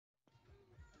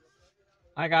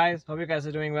Hi guys, hope you guys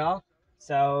are doing well.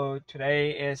 So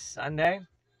today is Sunday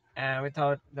and we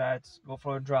thought let's go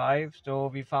for a drive. So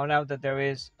we found out that there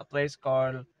is a place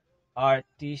called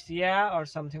Artesia or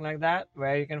something like that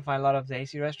where you can find a lot of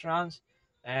Desi restaurants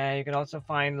and you can also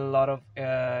find a lot of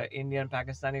Indian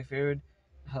Pakistani food,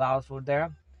 halal food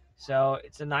there. So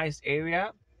it's a nice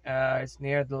area. It's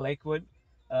near the Lakewood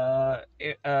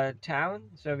town.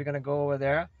 So we're gonna go over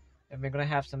there and we're gonna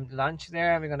have some lunch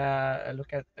there. We're gonna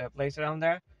look at the place around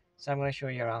there. So I'm gonna show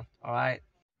you around. All right.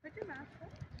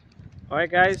 All right,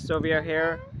 guys. So we are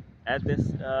here at this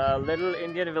little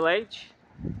Indian village.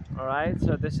 All right.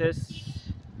 So this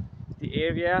is the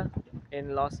area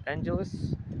in Los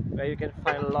Angeles where you can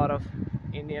find a lot of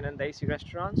Indian and Desi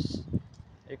restaurants.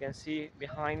 You can see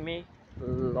behind me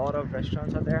a lot of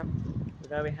restaurants are there. We're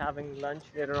gonna be having lunch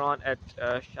later on at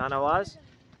Shanawaz,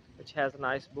 which has a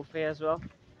nice buffet as well.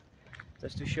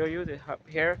 Just to show you,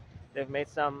 here they've made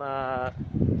some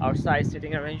outside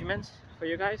sitting arrangements for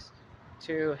you guys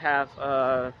to have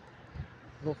a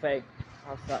buffet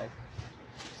outside.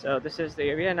 So this is the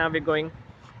area. Now we're going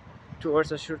towards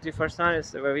the Shruti Farsan.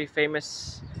 It's a very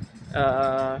famous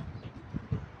uh,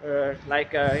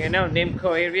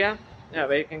 Nimco area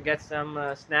where you can get some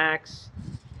snacks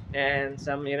and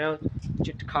some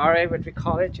chitkare, what we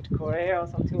call it, chitkore or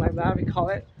something like that we call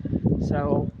it.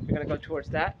 So we're gonna go towards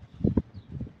that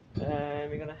and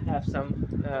we're gonna have some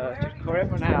chitkore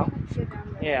for now.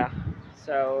 Yeah,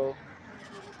 so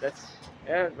that's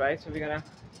it, right? So we're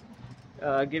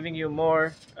gonna giving you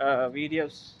more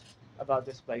videos about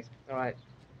this place. All right.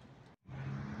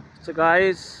 So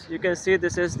guys, you can see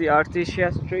this is the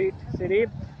Artesia Street city,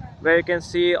 where you can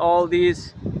see all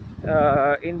these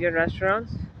Indian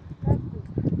restaurants.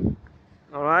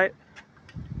 All right.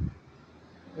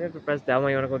 You have to press that one.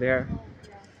 You wanna go there?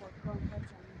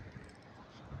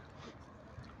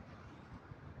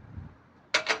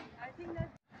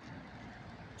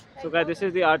 So guys, this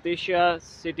is the Artesia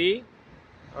city.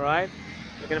 All right.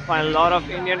 You can find a lot of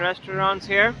Indian restaurants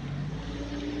here.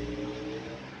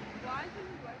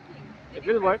 It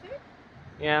will work.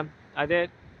 Yeah, I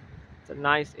did. It's a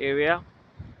nice area.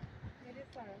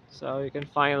 So you can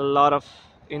find a lot of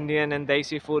Indian and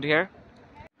Desi food here.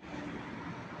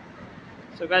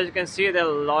 So guys, you can see there are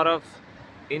a lot of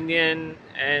Indian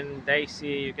and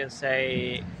Desi, you can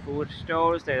say, food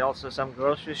stores. There are also some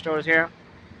grocery stores here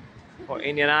for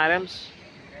Indian items.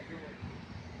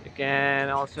 You can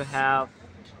also have,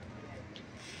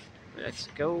 let's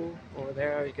go over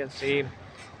there. You can see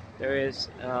there is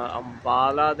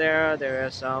Ambala there. There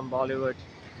are some Bollywood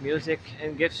music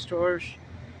and gift stores.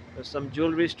 There's some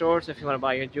jewelry stores if you want to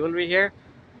buy your jewelry here.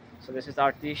 So this is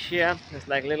Artesia. It's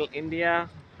like little India,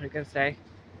 you can say.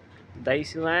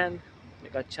 Daisyland. You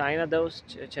got China those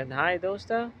Chennai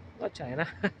Dosa, not China,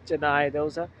 Chennai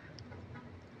Dosa.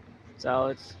 So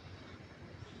it's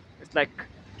like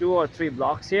 2 or 3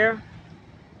 blocks here.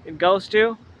 It goes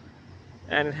to,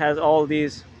 and it has all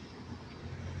these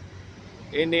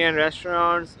Indian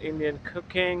restaurants, Indian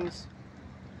cookings.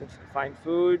 You can find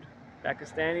food,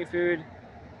 Pakistani food.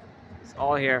 It's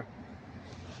all here.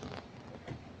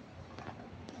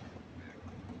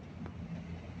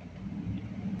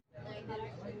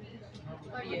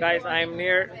 Guys, I'm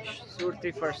near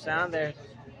Surti Farsan. There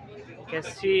you can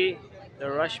see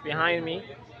the rush behind me.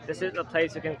 This is a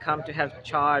place you can come to have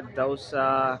chaat,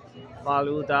 dosa,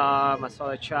 faluda,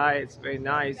 masala chai. It's very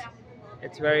nice.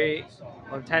 It's very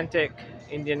authentic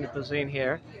Indian cuisine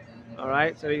here. All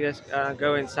right, so we just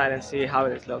go inside and see how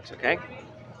it looks. Okay,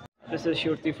 this is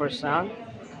Shurti Farsan.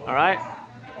 All right,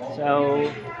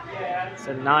 so it's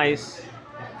a nice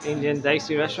Indian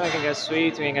desi restaurant. You can get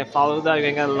sweets, you can get faluda, you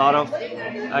can get a lot of,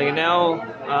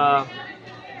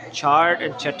 chaat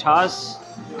and chatas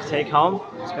to take home.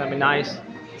 It's gonna be nice.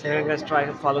 So let's try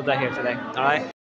faluda here today. All right.